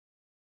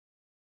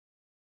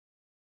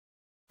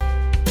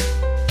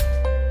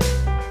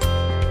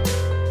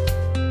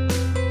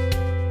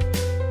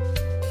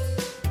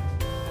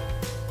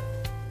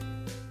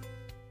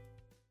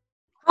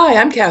Hi,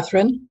 I'm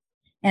Catherine.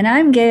 And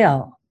I'm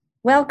Gail.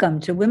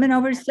 Welcome to Women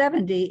Over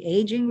 70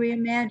 Aging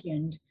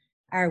Reimagined,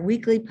 our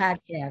weekly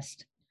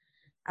podcast.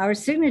 Our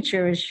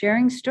signature is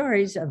sharing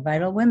stories of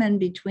vital women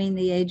between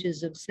the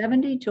ages of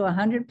 70 to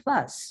 100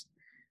 plus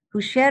who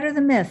shatter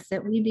the myth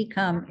that we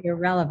become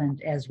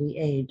irrelevant as we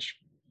age.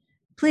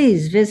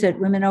 Please visit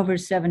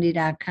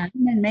womenover70.com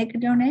and make a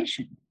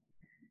donation.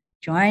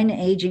 Join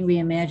Aging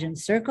Reimagined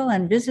Circle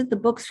and visit the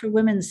Books for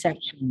Women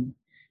section.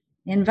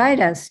 Invite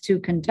us to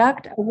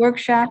conduct a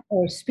workshop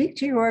or speak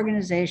to your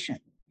organization.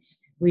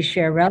 We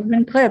share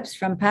relevant clips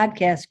from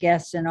podcast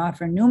guests and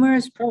offer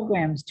numerous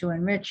programs to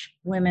enrich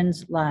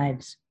women's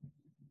lives.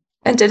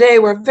 And today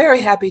we're very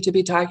happy to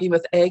be talking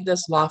with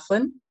Agnes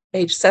Laughlin,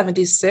 age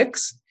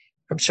 76,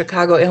 from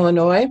Chicago,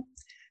 Illinois.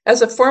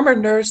 As a former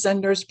nurse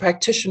and nurse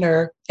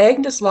practitioner,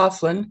 Agnes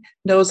Laughlin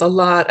knows a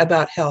lot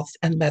about health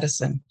and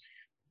medicine.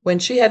 When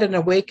she had an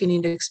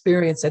awakening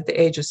experience at the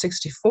age of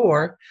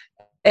 64,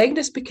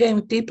 Agnes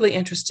became deeply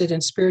interested in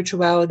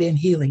spirituality and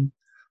healing.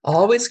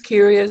 Always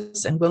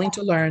curious and willing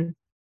to learn,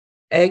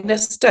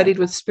 Agnes studied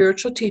with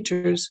spiritual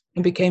teachers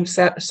and became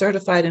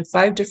certified in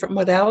 5 different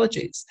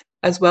modalities,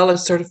 as well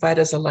as certified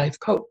as a life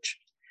coach.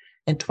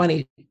 In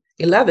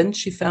 2011,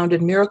 she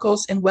founded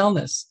Miracles in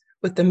Wellness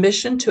with the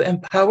mission to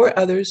empower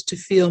others to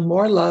feel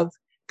more love,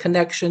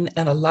 connection,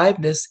 and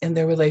aliveness in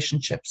their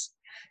relationships.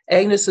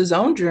 Agnes's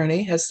own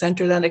journey has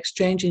centered on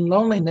exchanging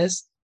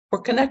loneliness for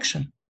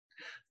connection.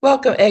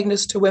 Welcome,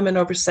 Agnes, to Women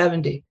Over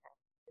 70.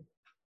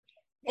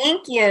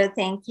 Thank you.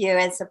 Thank you.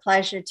 It's a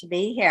pleasure to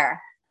be here.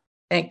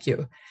 Thank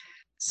you.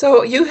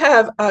 So you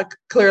have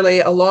clearly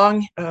a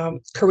long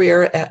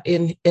career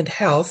in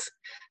health.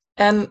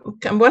 And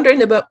I'm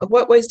wondering about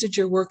what ways did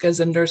your work as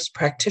a nurse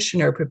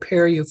practitioner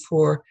prepare you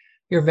for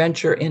your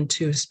venture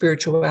into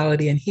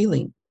spirituality and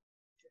healing?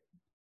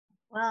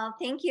 Well,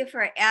 thank you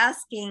for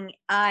asking.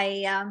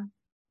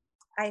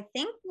 I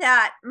think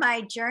that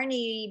my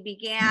journey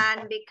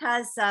began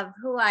because of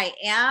who I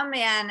am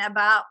and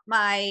about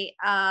my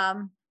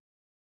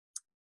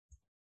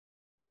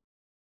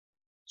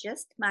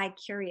just my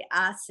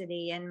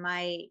curiosity and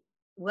my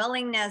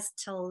willingness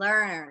to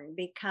learn,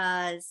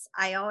 because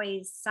I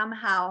always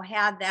somehow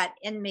had that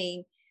in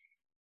me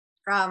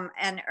from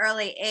an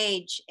early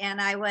age, and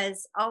I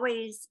was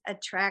always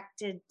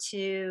attracted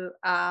to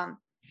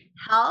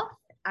health.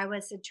 I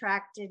was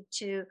attracted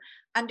to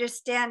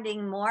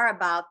understanding more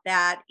about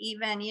that,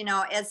 even,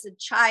 as a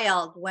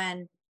child,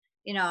 when,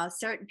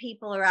 certain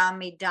people around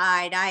me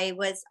died. I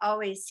was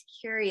always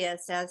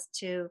curious as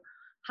to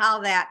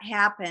how that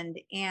happened.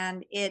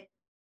 And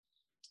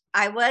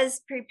I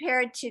was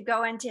prepared to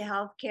go into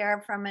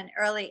healthcare from an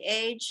early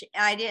age.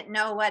 I didn't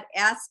know what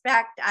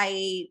aspect.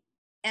 I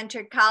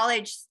entered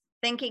college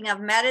thinking of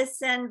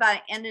medicine, but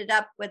I ended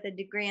up with a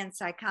degree in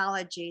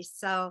psychology.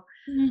 So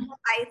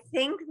I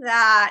think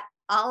that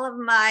all of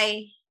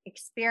my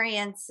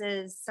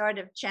experiences sort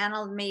of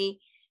channeled me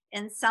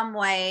in some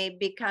way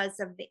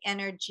because of the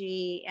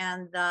energy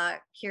and the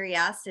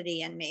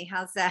curiosity in me.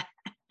 How's that?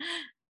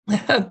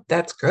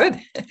 That's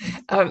good.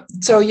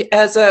 So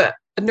as a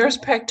nurse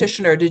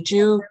practitioner,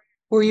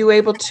 were you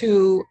able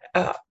to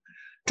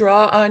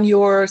draw on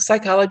your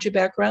psychology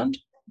background?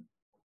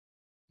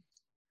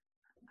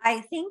 I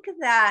think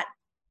that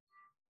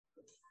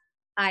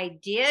I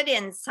did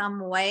in some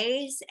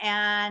ways,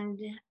 and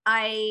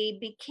I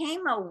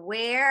became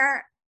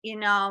aware,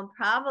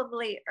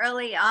 probably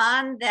early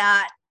on,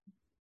 that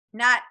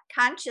not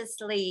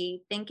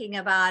consciously thinking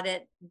about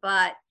it,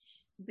 but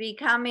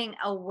becoming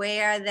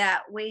aware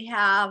that we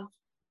have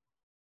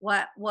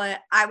what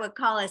I would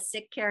call a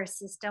sick care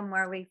system,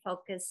 where we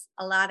focus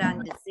a lot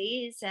on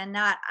disease and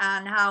not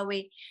on how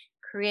we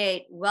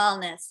create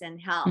wellness and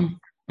health.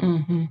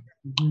 Mm-hmm.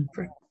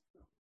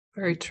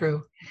 Very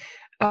true.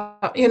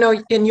 In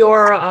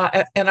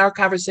our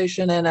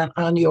conversation and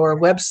on your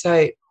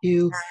website,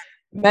 you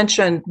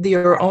mentioned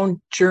your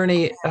own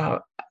journey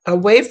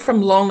away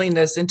from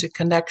loneliness into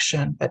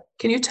connection. But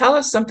can you tell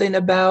us something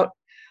about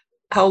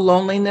how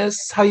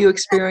you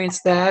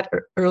experienced that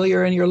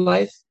earlier in your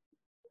life?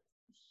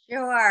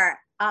 Sure.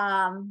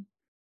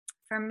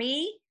 For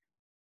me,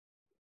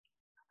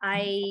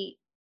 I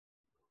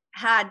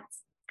had a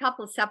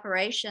couple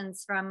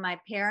separations from my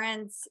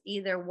parents,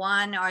 either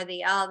one or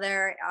the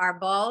other or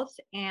both.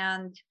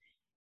 And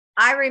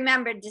I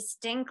remember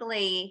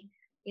distinctly,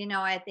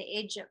 at the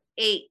age of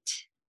 8,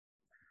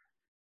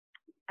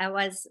 I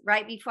was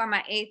right before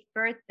my 8th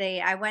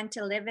birthday, I went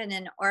to live in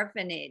an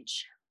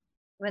orphanage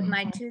with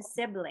my 2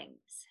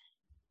 siblings.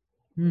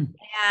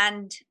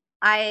 And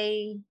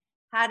I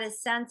had a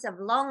sense of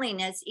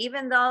loneliness,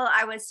 even though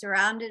I was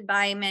surrounded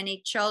by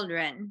many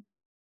children.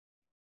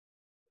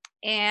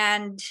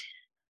 And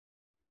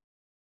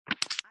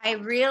I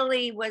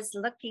really was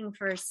looking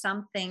for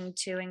something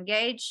to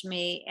engage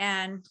me,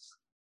 and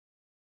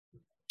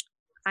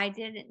I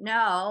didn't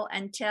know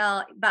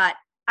but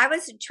I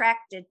was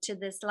attracted to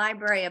this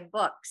library of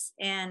books,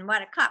 and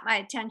what caught my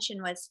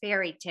attention was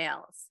fairy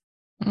tales.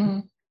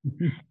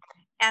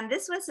 And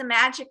this was a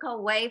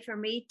magical way for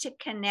me to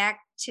connect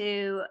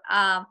to,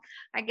 I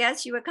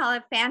guess you would call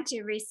it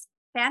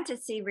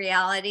fantasy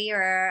reality,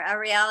 or a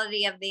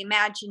reality of the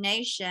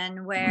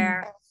imagination,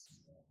 where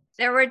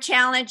there were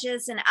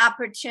challenges and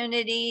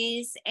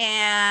opportunities,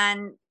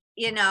 and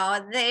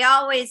they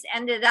always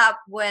ended up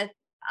with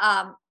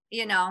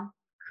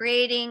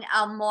creating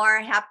a more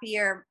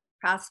happier,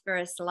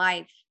 prosperous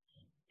life.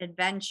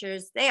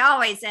 Adventures, they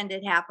always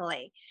ended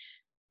happily.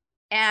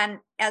 And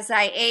as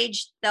I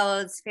aged,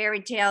 those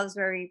fairy tales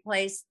were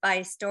replaced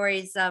by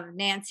stories of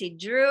Nancy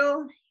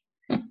Drew,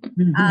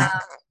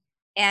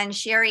 and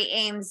Sherry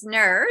Ames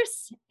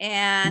Nurse.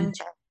 And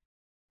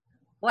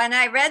when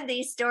I read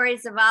these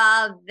stories of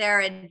all their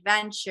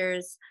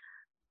adventures,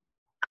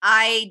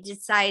 I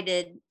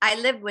decided, I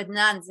lived with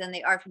nuns in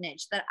the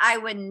orphanage, that I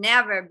would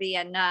never be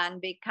a nun,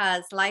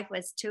 because life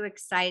was too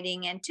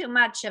exciting and too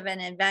much of an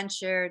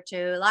adventure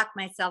to lock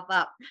myself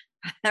up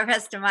the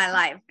rest of my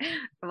life.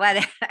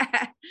 Whatever.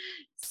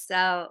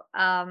 So,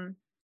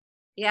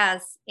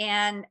 yes.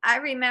 And I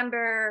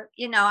remember,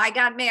 I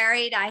got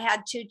married, I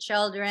had 2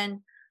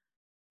 children,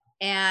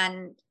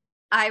 and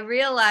I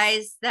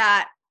realized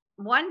that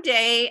one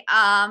day,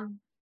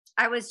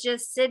 I was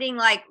just sitting,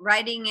 like,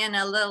 writing in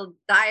a little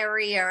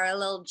diary or a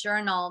little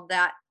journal,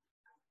 that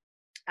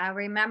I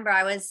remember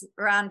I was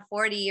around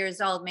 40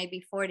 years old, maybe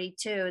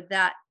 42,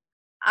 that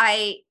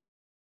I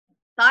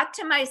thought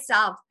to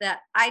myself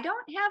that I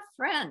don't have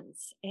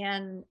friends,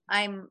 and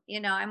I'm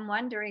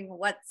wondering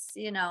what's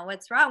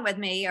wrong with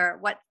me, or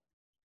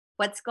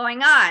what's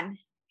going on.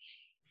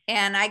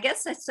 And I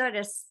guess I sort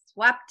of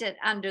swept it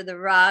under the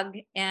rug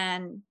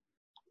and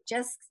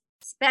just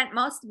spent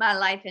most of my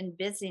life in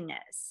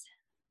busyness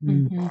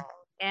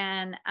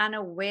and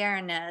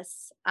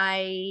unawareness.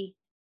 I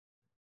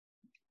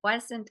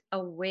wasn't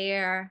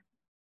aware,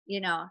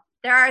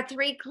 there are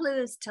 3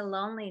 clues to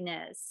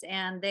loneliness,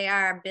 and they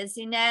are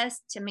busyness,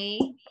 to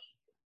me,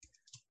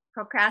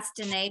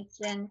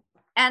 procrastination,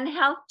 and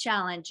health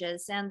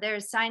challenges. And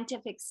there's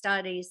scientific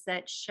studies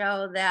that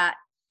show that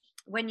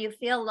when you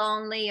feel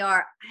lonely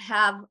or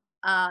have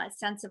a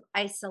sense of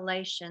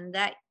isolation,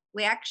 that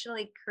we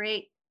actually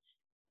create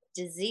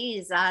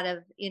disease out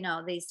of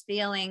these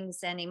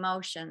feelings and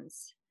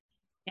emotions.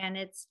 And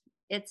it's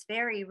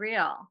very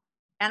real.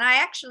 And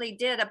I actually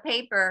did a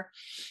paper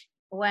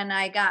when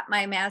I got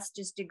my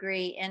master's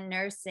degree in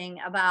nursing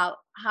about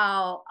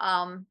how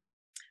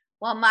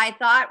my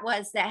thought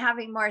was that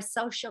having more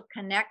social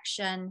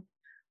connection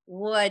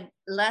would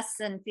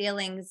lessen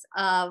feelings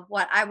of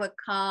what I would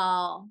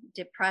call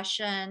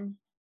depression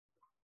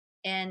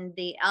in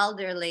the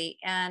elderly.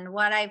 And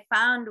what I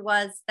found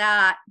was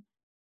that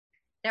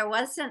there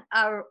wasn't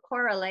a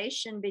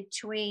correlation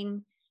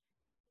between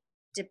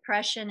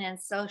depression and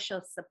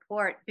social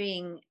support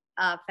being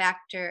a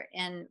factor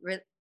in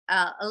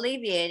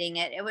alleviating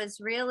it. It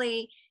was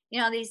really,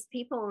 these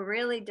people were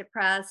really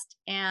depressed,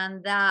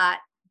 and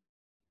that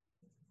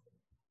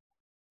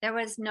there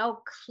was no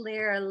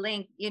clear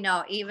link,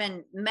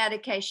 even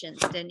medications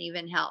didn't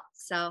even help.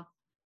 So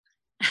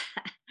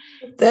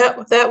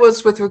that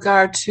was with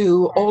regard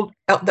to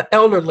the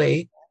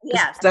elderly.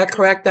 yes. Is that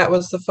correct? That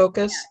was the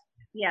focus?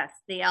 Yes,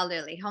 the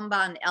elderly,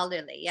 homebound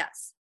elderly,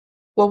 yes.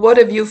 Well, what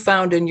have you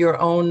found in your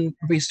own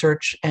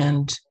research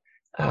and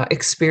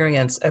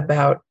experience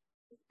about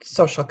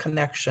social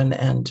connection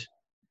and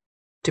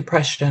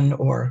depression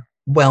or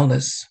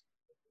wellness?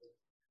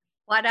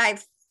 What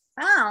I've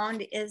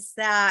found is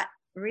that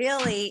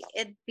really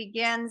it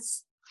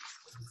begins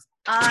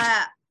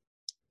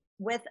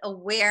with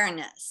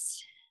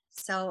awareness.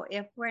 So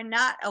if we're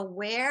not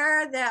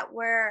aware that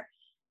we're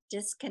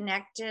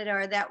disconnected,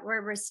 or that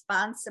we're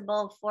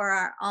responsible for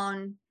our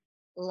own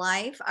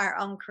life, our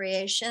own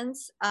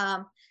creations,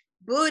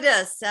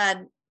 Buddha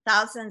said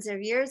thousands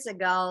of years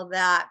ago,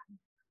 that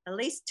at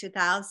least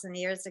 2,000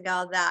 years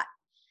ago, that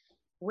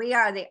we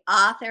are the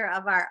author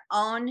of our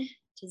own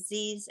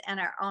disease and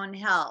our own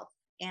health,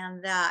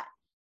 and that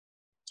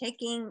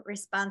taking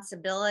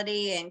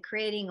responsibility and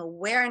creating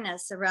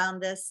awareness around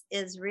this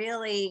is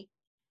really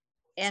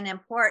an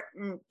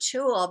important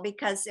tool,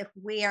 because if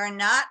we are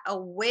not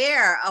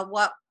aware of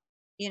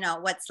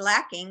what's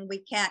lacking, we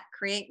can't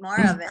create more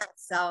of it.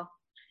 So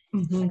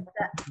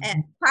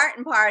and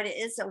part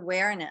is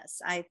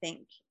awareness, I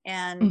think.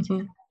 And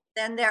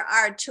then there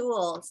are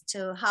tools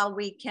to how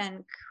we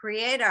can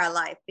create our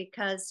life,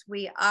 because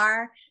we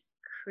are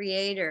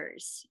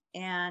creators.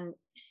 And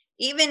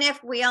even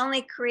if we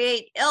only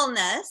create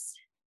illness,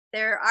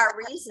 there are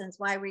reasons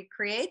why we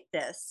create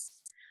this.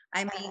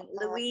 I mean,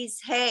 Louise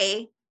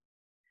Hay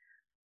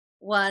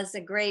was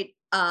a great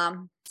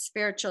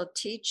spiritual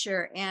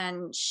teacher,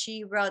 and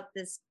she wrote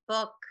this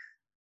book,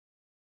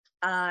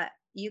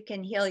 You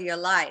Can Heal Your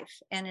Life.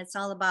 And it's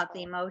all about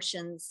the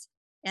emotions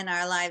in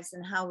our lives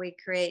and how we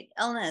create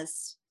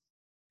illness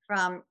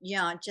from,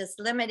 just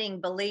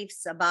limiting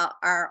beliefs about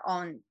our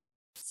own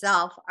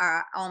self,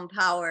 our own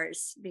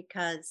powers,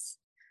 because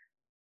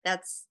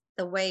that's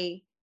the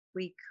way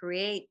we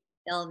create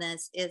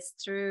illness, is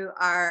through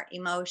our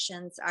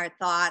emotions, our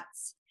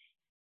thoughts.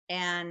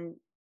 And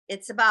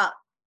it's about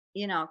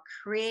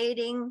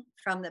creating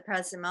from the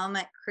present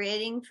moment,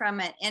 creating from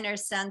an inner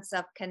sense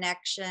of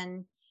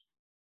connection.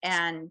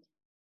 And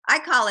I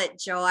call it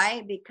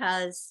joy,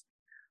 because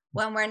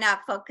when we're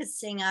not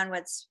focusing on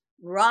what's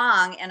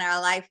wrong in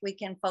our life, we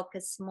can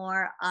focus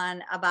more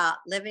on about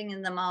living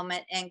in the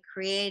moment and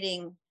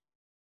creating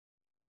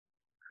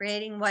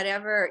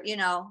whatever,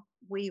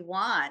 we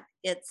want.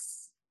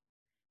 It's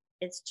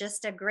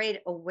just a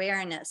great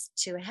awareness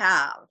to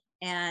have,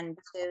 and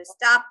to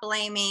stop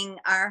blaming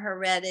our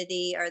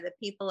heredity or the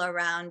people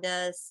around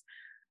us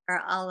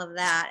or all of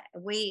that.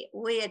 We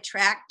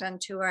attract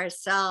unto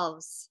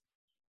ourselves,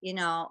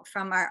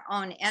 from our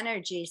own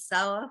energy.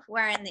 So if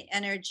we're in the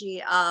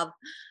energy of,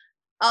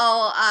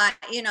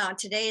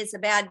 today is a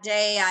bad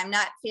day, I'm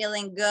not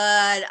feeling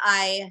good,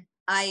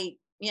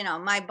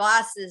 my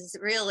boss is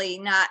really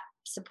not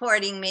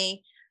supporting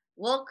me,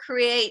 we'll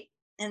create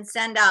and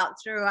send out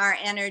through our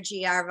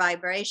energy, our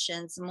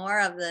vibrations,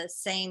 more of the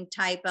same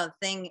type of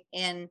thing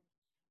in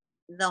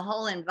the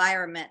whole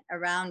environment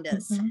around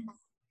us. Mhm.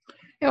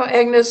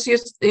 Agnes, you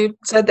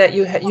said that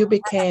you had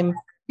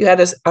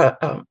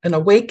an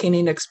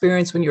awakening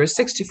experience when you were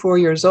 64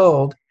 years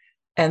old,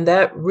 and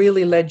that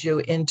really led you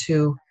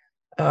into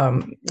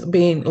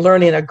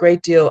learning a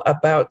great deal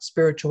about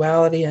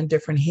spirituality and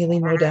different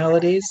healing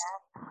modalities.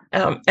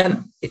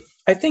 And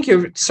I think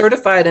you're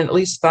certified in at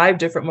least 5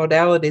 different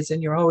modalities,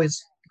 and you're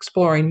always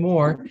exploring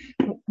more.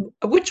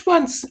 Which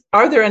ones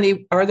are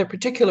there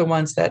particular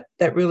ones that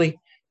really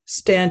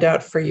stand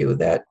out for you,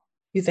 that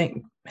you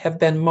think have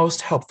been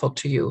most helpful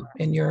to you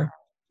in your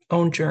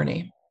own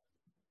journey?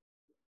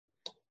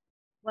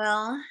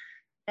 Well,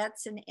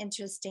 that's an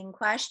interesting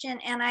question.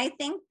 And I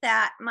think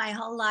that my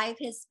whole life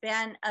has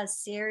been a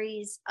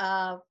series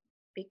of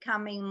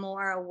becoming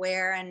more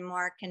aware and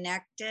more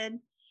connected.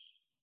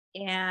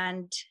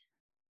 And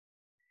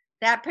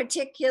that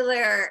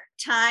particular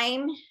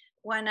time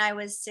when I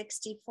was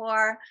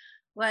 64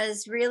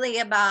 was really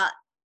about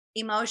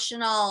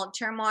emotional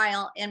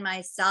turmoil in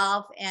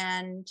myself,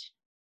 and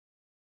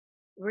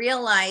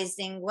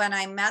realizing when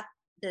I met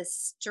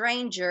this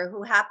stranger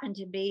who happened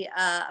to be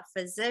a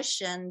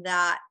physician,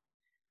 that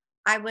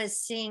I was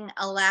seeing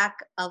a lack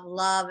of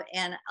love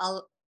and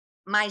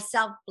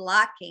myself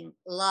blocking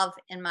love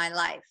in my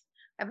life.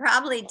 I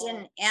probably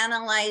didn't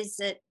analyze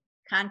it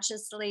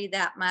consciously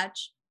that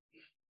much,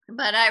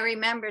 but I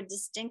remember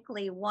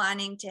distinctly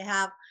wanting to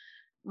have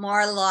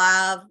more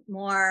love,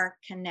 more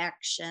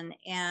connection,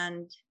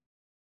 and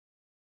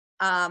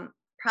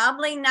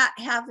probably not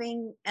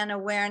having an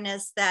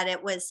awareness that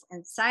it was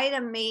inside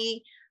of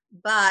me.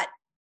 But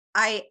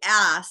I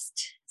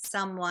asked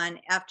someone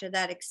after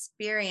that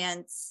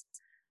experience,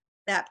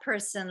 that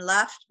person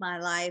left my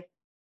life.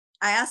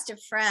 I asked a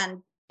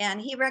friend,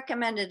 and he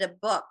recommended a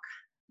book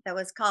that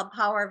was called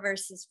Power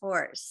versus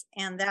Force.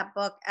 And that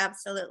book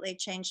absolutely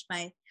changed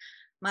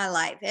my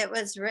life. It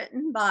was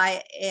written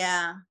by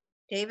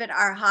David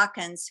R.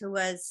 Hawkins, who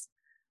was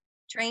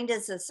trained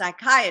as a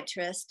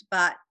psychiatrist,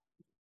 but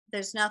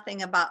there's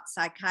nothing about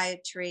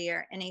psychiatry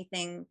or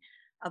anything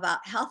about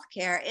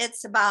healthcare.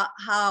 It's about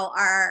how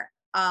our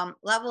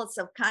levels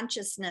of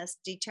consciousness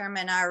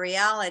determine our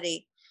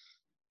reality.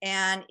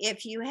 And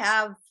if you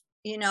have,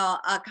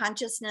 a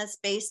consciousness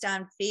based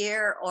on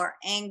fear or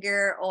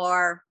anger,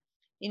 or,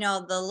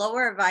 the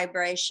lower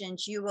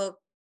vibrations, you will,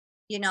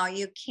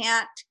 you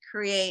can't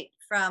create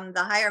from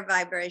the higher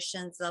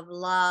vibrations of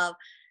love,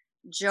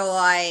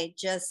 joy,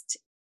 just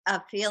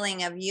a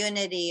feeling of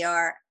unity,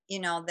 or,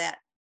 that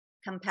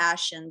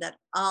compassion, that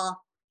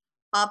all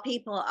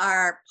people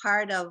are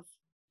part of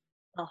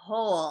the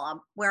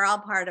whole. We're all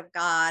part of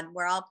God.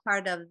 We're all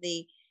part of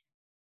the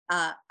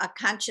a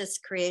conscious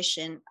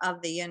creation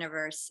of the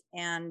universe.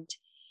 And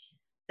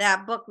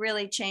that book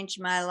really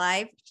changed my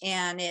life,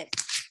 and it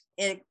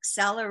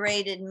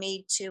accelerated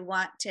me to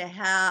want to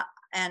have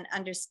and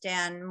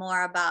understand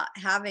more about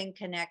having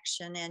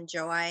connection and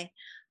joy.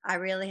 I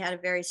really had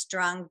a very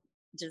strong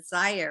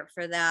desire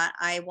for that.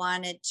 I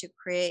wanted to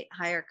create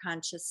higher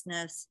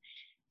consciousness,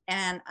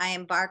 and I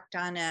embarked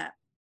on a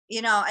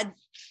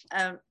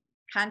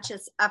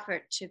conscious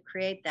effort to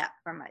create that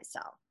for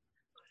myself.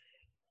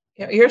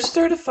 You're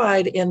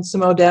certified in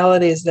some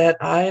modalities that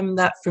I'm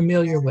not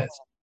familiar with.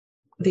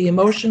 The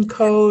emotion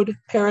code,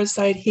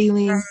 parasite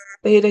healing,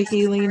 theta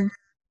healing,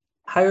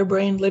 higher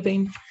brain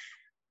living.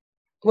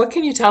 What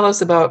can you tell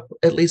us about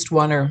at least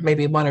one, or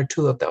maybe one or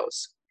two of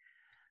those?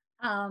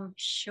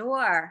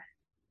 Sure.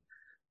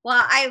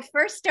 Well, I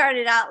first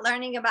started out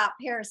learning about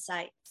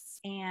parasites,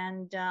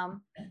 and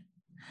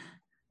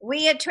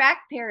we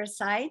attract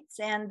parasites,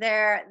 and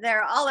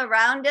they're all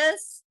around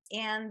us,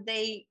 and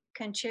they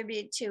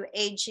contribute to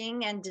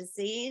aging and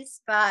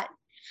disease. But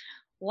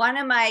one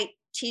of my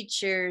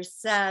teachers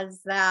says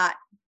that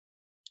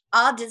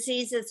all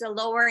disease is a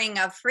lowering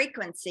of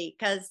frequency,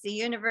 because the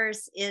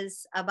universe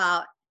is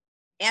about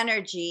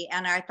energy,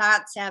 and our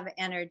thoughts have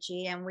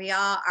energy, and we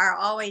all are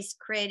always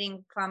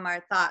creating from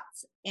our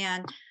thoughts.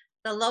 And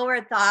the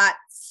lower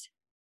thoughts,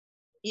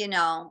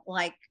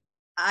 like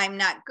I'm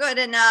not good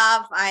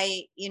enough.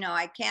 I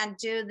can't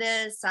do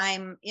this.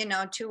 I'm,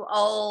 too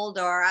old,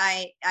 or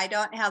I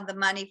don't have the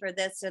money for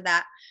this or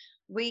that.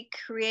 We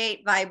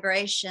create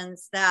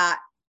vibrations that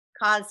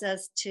cause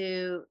us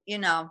to,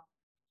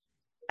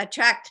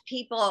 attract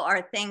people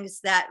or things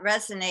that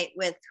resonate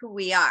with who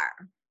we are.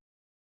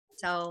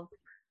 So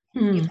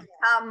you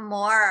become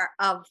more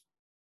of,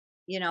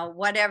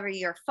 whatever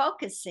you're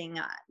focusing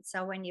on.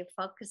 So when you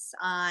focus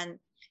on,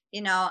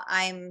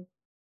 I'm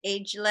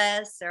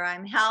ageless or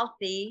I'm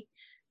healthy,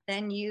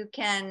 then you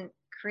can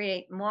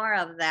create more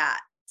of that.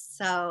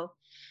 So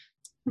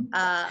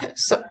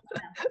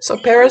so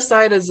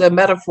parasite is a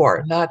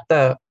metaphor, not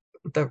the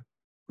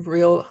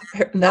real,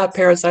 not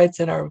parasites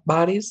in our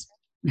bodies.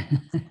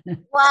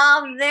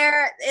 Well,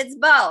 it's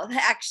both,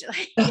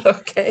 actually.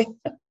 Okay.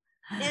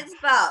 It's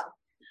both.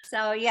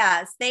 So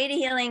yes, theta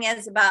healing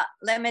is about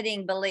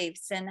limiting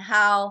beliefs and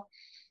how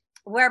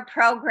we're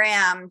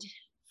programmed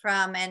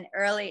from an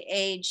early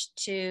age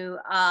to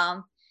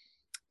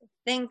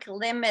think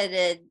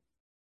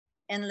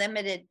in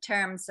limited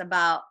terms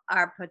about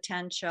our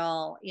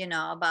potential,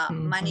 about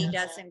money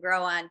doesn't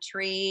grow on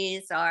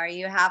trees, or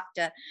you have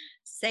to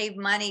save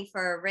money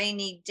for a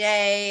rainy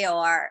day,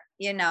 or,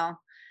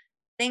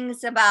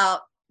 things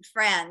about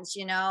friends,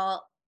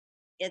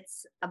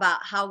 it's about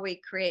how we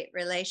create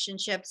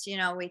relationships.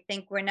 We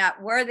think we're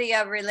not worthy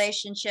of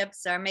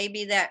relationships, or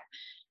maybe that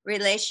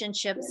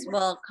relationships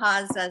will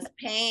cause us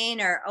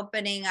pain, or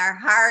opening our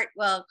heart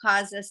will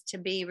cause us to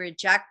be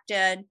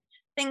rejected,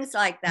 things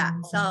like that.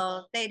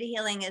 So theta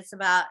healing is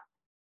about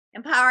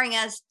empowering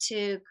us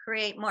to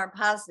create more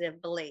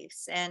positive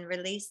beliefs and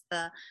release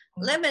the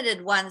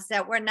limited ones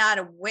that we're not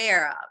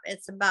aware of.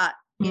 It's about,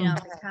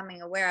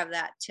 becoming aware of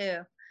that too.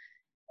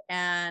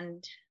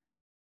 And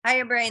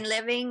higher brain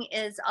living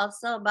is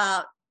also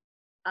about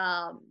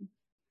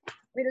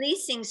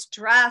releasing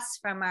stress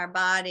from our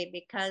body,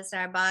 because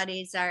our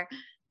bodies are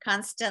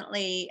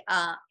constantly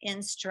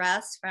in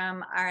stress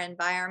from our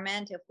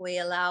environment if we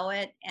allow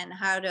it, and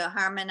how to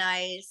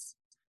harmonize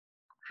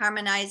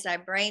our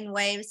brain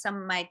waves. Some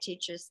of my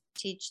teachers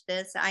teach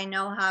this. I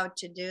know how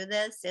to do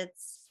this.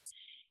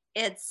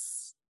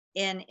 It's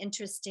an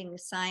interesting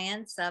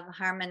science of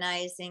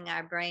harmonizing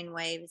our brain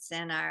waves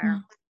and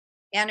our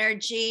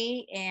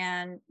energy.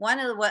 And one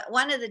of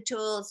the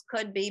tools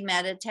could be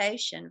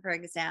meditation, for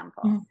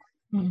example.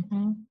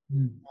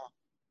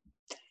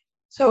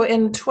 So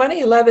in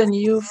 2011,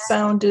 you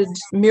founded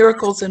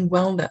Miracles in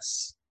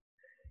Wellness.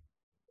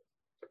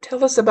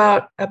 Tell us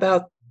about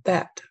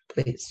that,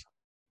 please.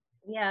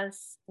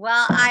 Yes.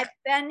 Well, I've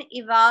been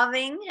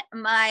evolving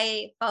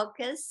my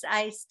focus.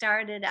 I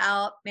started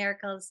out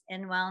Miracles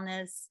in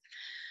Wellness.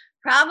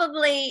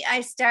 Probably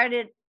I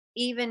started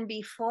even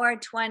before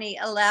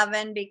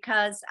 2011,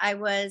 because I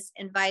was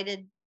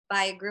invited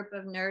by a group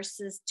of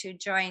nurses to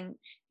join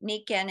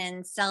Nikken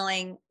in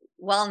selling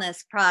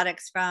wellness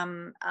products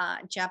from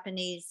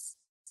Japanese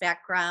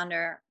background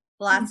or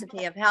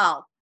philosophy of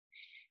health.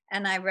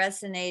 And I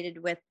resonated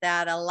with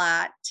that a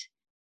lot.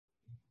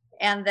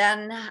 And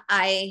then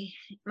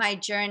my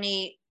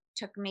journey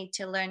took me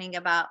to learning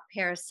about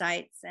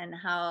parasites and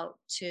how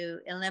to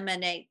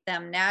eliminate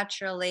them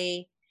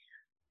naturally.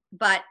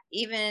 But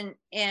even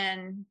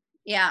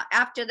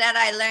after that,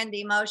 I learned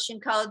the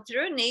emotion code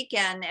through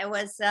Nikken. It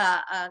was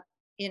a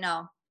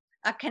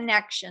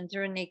connection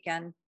through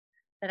Nikken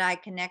that I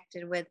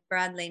connected with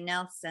Bradley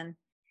Nelson.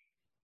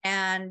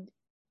 And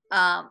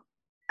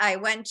I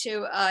went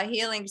to a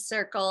healing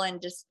circle in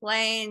Des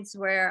Plaines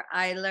where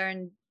I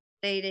learned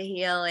theta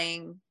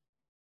healing,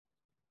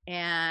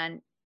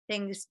 and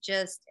things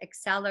just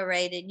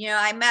accelerated.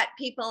 I met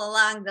people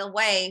along the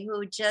way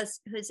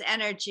whose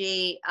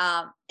energy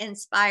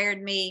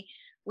inspired me.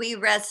 We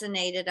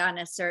resonated on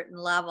a certain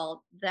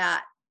level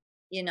that,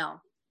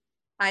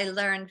 I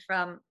learned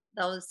from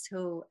those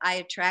who I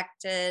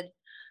attracted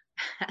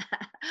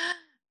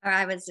or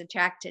I was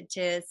attracted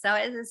to. So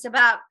it's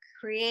about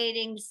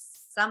creating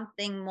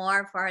something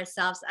more for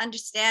ourselves,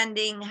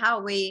 understanding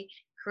how we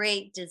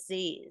create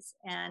disease.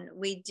 And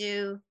we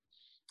do,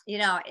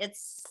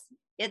 it's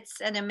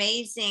an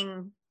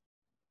amazing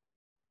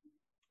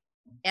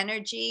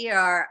energy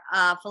or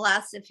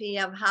philosophy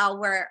of how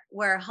we're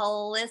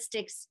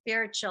holistic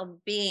spiritual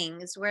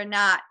beings. We're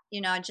not,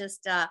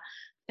 just a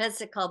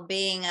physical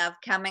being of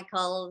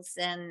chemicals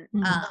and,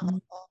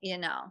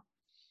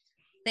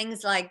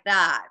 things like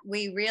that.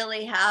 We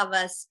really have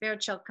a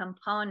spiritual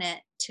component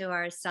to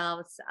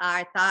ourselves.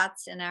 Our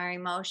thoughts and our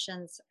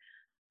emotions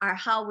are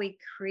how we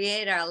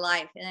create our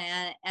life.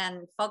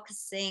 And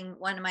focusing,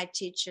 one of my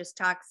teachers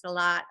talks a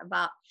lot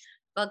about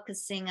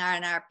focusing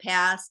on our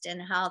past and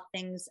how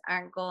things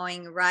aren't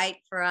going right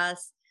for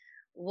us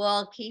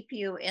will keep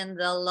you in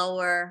the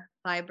lower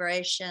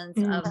vibrations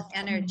of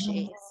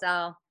energy.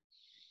 So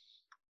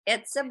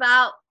it's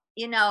about,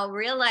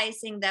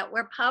 realizing that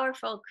we're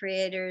powerful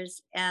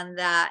creators and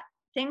that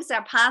things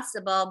are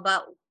possible,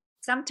 but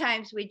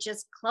sometimes we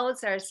just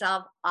close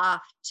ourselves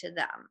off to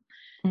them.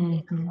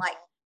 Like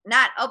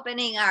not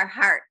opening our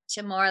heart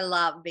to more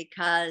love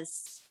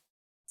because,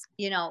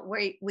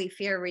 we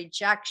fear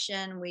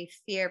rejection, we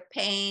fear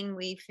pain,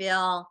 we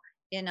feel,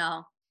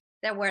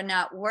 that we're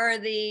not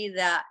worthy,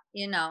 that,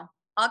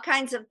 all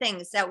kinds of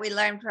things that we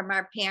learn from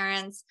our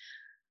parents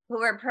who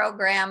were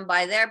programmed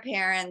by their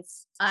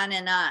parents, on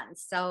and on.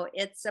 So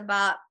it's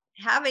about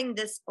having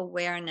this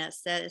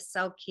awareness that is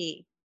so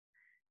key.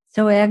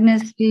 So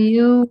Agnes, do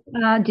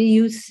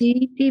you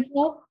see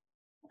people?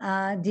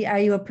 Are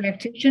you a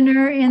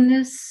practitioner in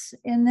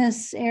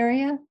this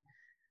area?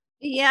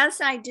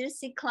 Yes, I do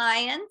see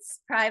clients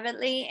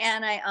privately,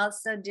 and I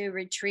also do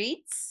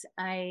retreats.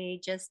 I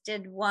just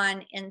did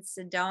one in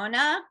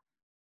Sedona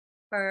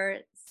for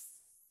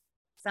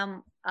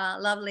some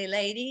lovely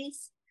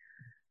ladies.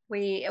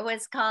 It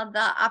was called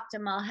the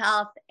Optimal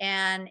Health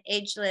and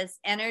Ageless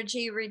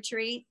Energy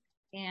Retreat,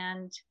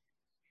 and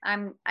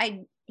I'm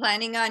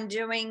planning on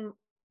doing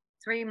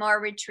 3 more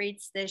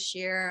retreats this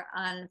year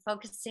on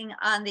focusing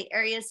on the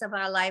areas of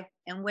our life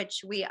in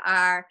which we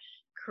are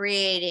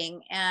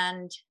creating.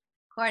 And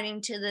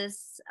according to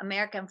this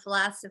American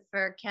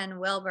philosopher, Ken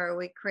Wilber,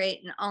 we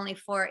create in only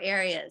 4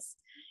 areas.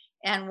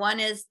 And one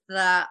is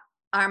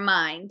our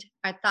mind,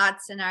 our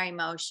thoughts and our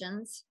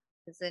emotions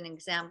is an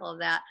example of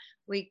that.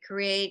 We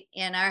create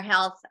in our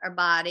health, our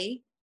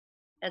body.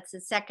 That's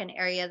the second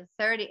area. The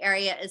third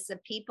area is the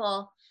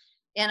people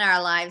in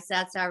our lives.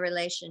 That's our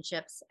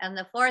relationships. And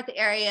the fourth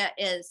area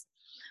is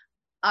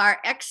our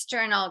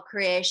external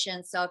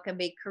creation. So it can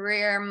be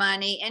career,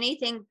 money,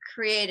 anything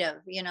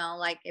creative,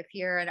 like if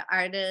you're an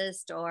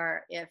artist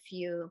or if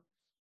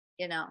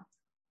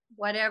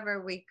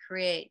whatever we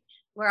create.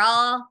 We're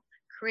all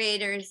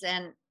creators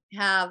and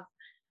have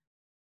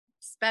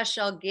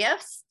special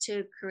gifts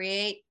to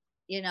create,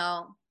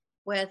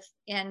 with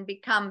and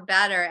become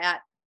better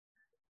at,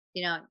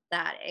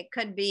 that. It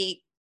could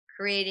be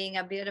creating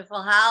a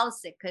beautiful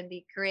house. It could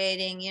be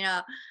creating,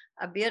 a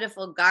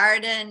beautiful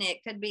garden.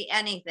 It could be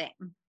anything.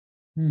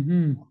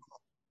 Mm-hmm.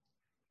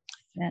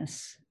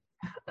 Yes.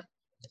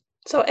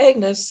 So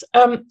Agnes,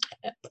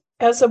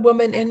 as a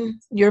woman in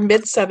your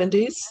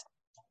mid-70s,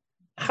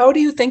 how do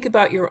you think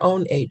about your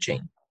own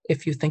aging,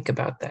 if you think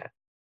about that?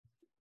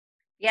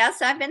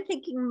 Yes, I've been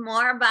thinking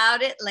more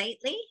about it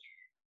lately.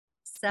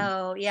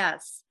 So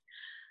yes.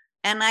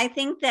 And I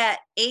think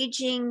that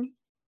aging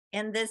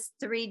in this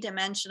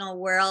 3-dimensional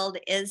world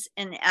is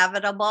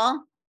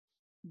inevitable,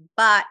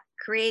 but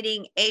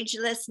creating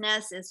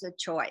agelessness is a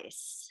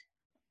choice.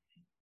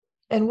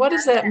 And what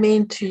does that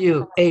mean to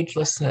you,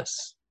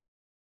 agelessness?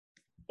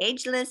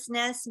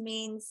 Agelessness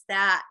means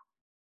that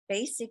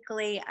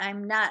basically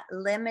I'm not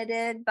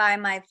limited by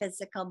my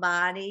physical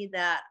body,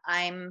 that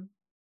I'm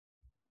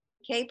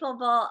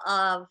capable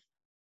of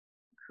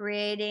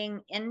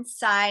creating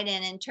inside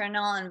an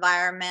internal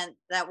environment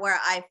where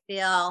I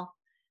feel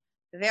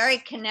very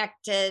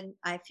connected.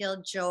 I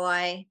feel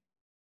joy.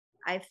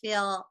 I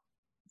feel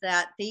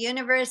that the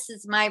universe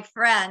is my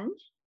friend.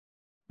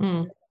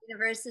 The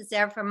universe is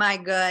there for my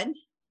good.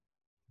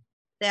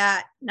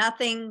 That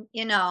nothing,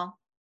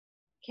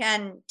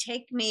 can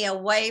take me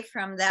away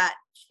from that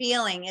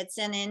feeling. It's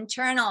an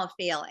internal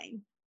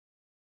feeling.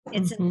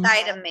 It's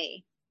inside of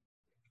me.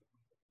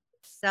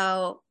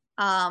 So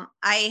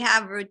I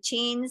have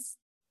routines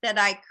that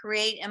I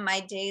create in my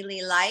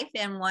daily life.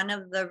 And one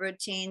of the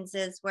routines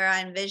is where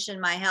I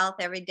envision my health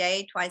every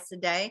day, twice a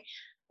day,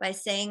 by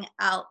saying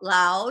out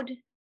loud.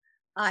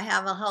 I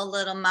have a whole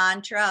little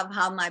mantra of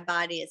how my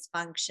body is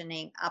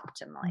functioning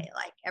optimally.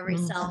 Like every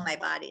cell in my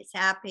body is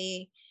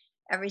happy.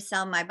 Every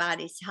cell in my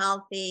body is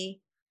healthy.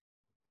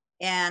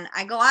 And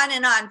I go on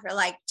and on for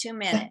like 2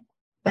 minutes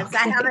because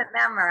I have it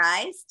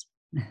memorized.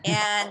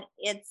 And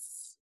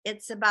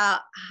it's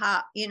about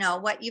how,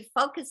 what you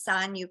focus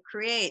on, you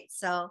create.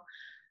 So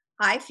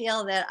I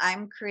feel that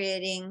I'm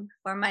creating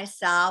for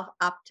myself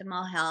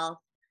optimal health.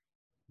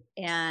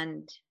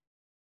 And,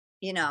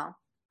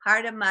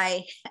 part of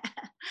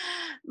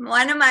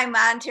one of my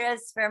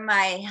mantras for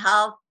my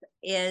health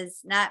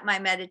is not my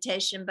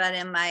meditation, but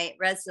in my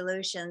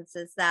resolutions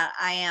is that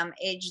I am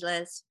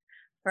ageless,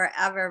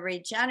 forever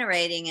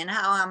regenerating. And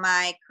how am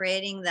I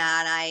creating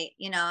that? I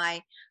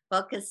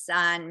focus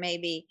on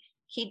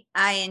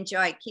I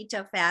enjoy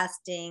keto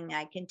fasting.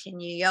 I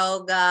continue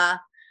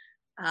yoga,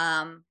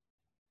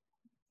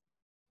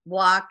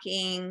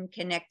 walking,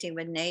 connecting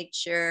with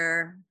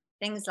nature,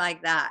 things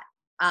like that.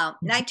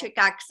 Nitric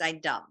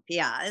oxide dump.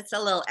 Yeah, it's a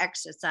little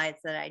exercise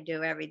that I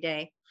do every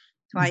day,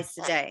 twice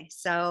a day.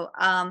 So,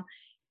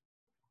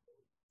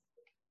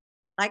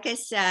 like I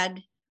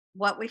said,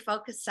 what we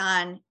focus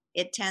on,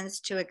 it tends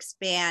to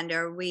expand,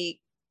 or we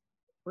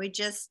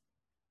just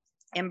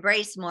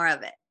embrace more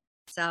of it.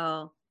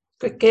 So,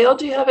 Gail,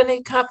 do you have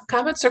any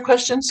comments or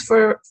questions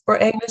for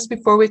Agnes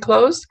before we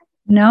close?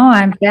 No,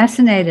 I'm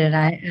fascinated.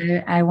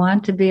 I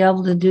want to be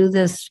able to do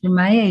this for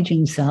my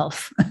aging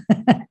self.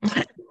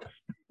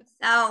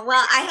 Oh,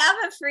 well, I have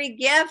a free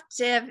gift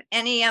if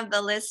any of the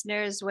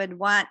listeners would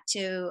want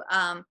to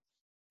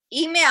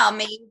email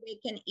me. They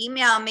can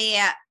email me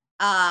at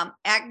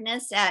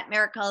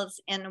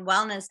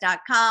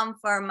agnes@miraclesinwellness.com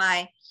for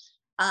my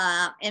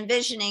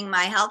envisioning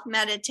my health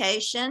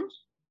meditation.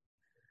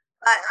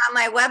 But on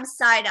my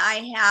website,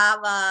 I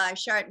have a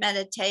short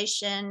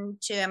meditation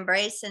to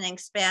embrace and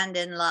expand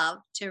in love,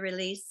 to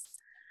release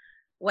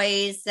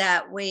ways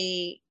that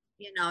we,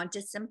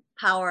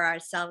 disempower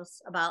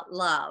ourselves about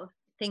love,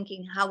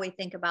 thinking how we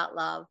think about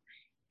love,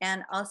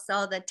 and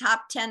also the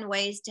top 10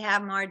 ways to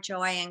have more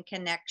joy and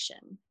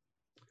connection.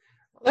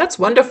 That's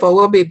wonderful.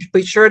 We'll be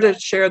sure to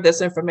share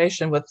this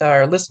information with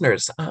our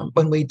listeners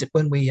when we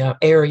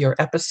air your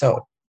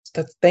episode.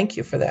 So thank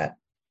you for that.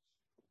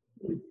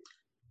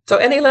 So,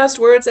 any last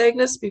words,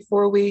 Agnes,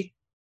 before we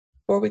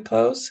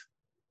close?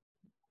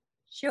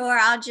 Sure.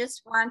 I'll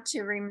just want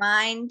to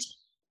remind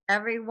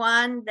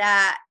everyone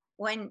that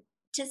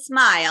to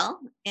smile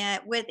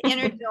with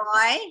inner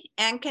joy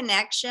and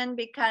connection,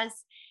 because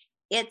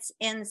it's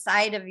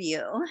inside of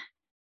you.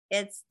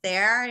 It's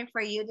there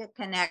for you to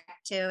connect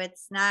to.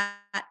 It's not,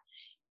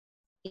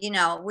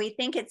 we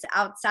think it's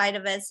outside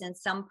of us in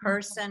some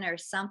person or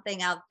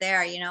something out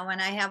there,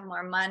 when I have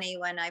more money,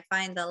 when I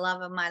find the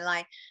love of my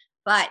life.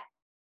 But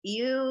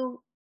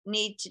you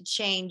need to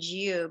change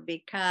you,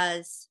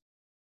 because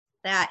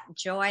that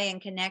joy and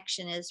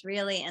connection is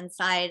really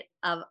inside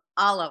of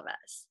all of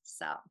us.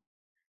 So.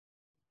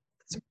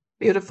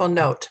 Beautiful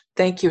note.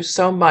 Thank you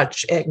so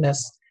much,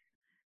 Agnes.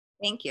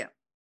 Thank you.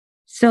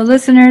 So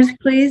listeners,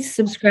 please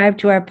subscribe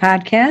to our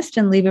podcast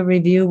and leave a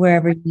review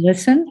wherever you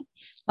listen.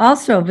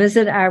 Also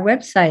visit our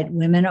website,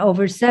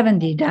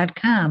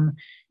 womenover70.com,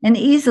 and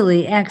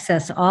easily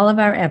access all of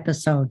our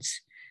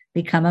episodes.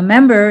 Become a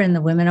member in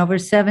the Women Over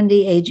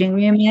 70 Aging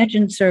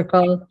Reimagined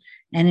Circle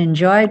and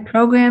enjoy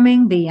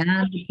programming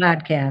beyond the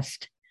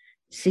podcast.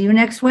 See you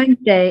next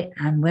Wednesday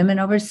on Women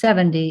Over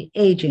 70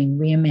 Aging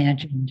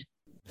Reimagined.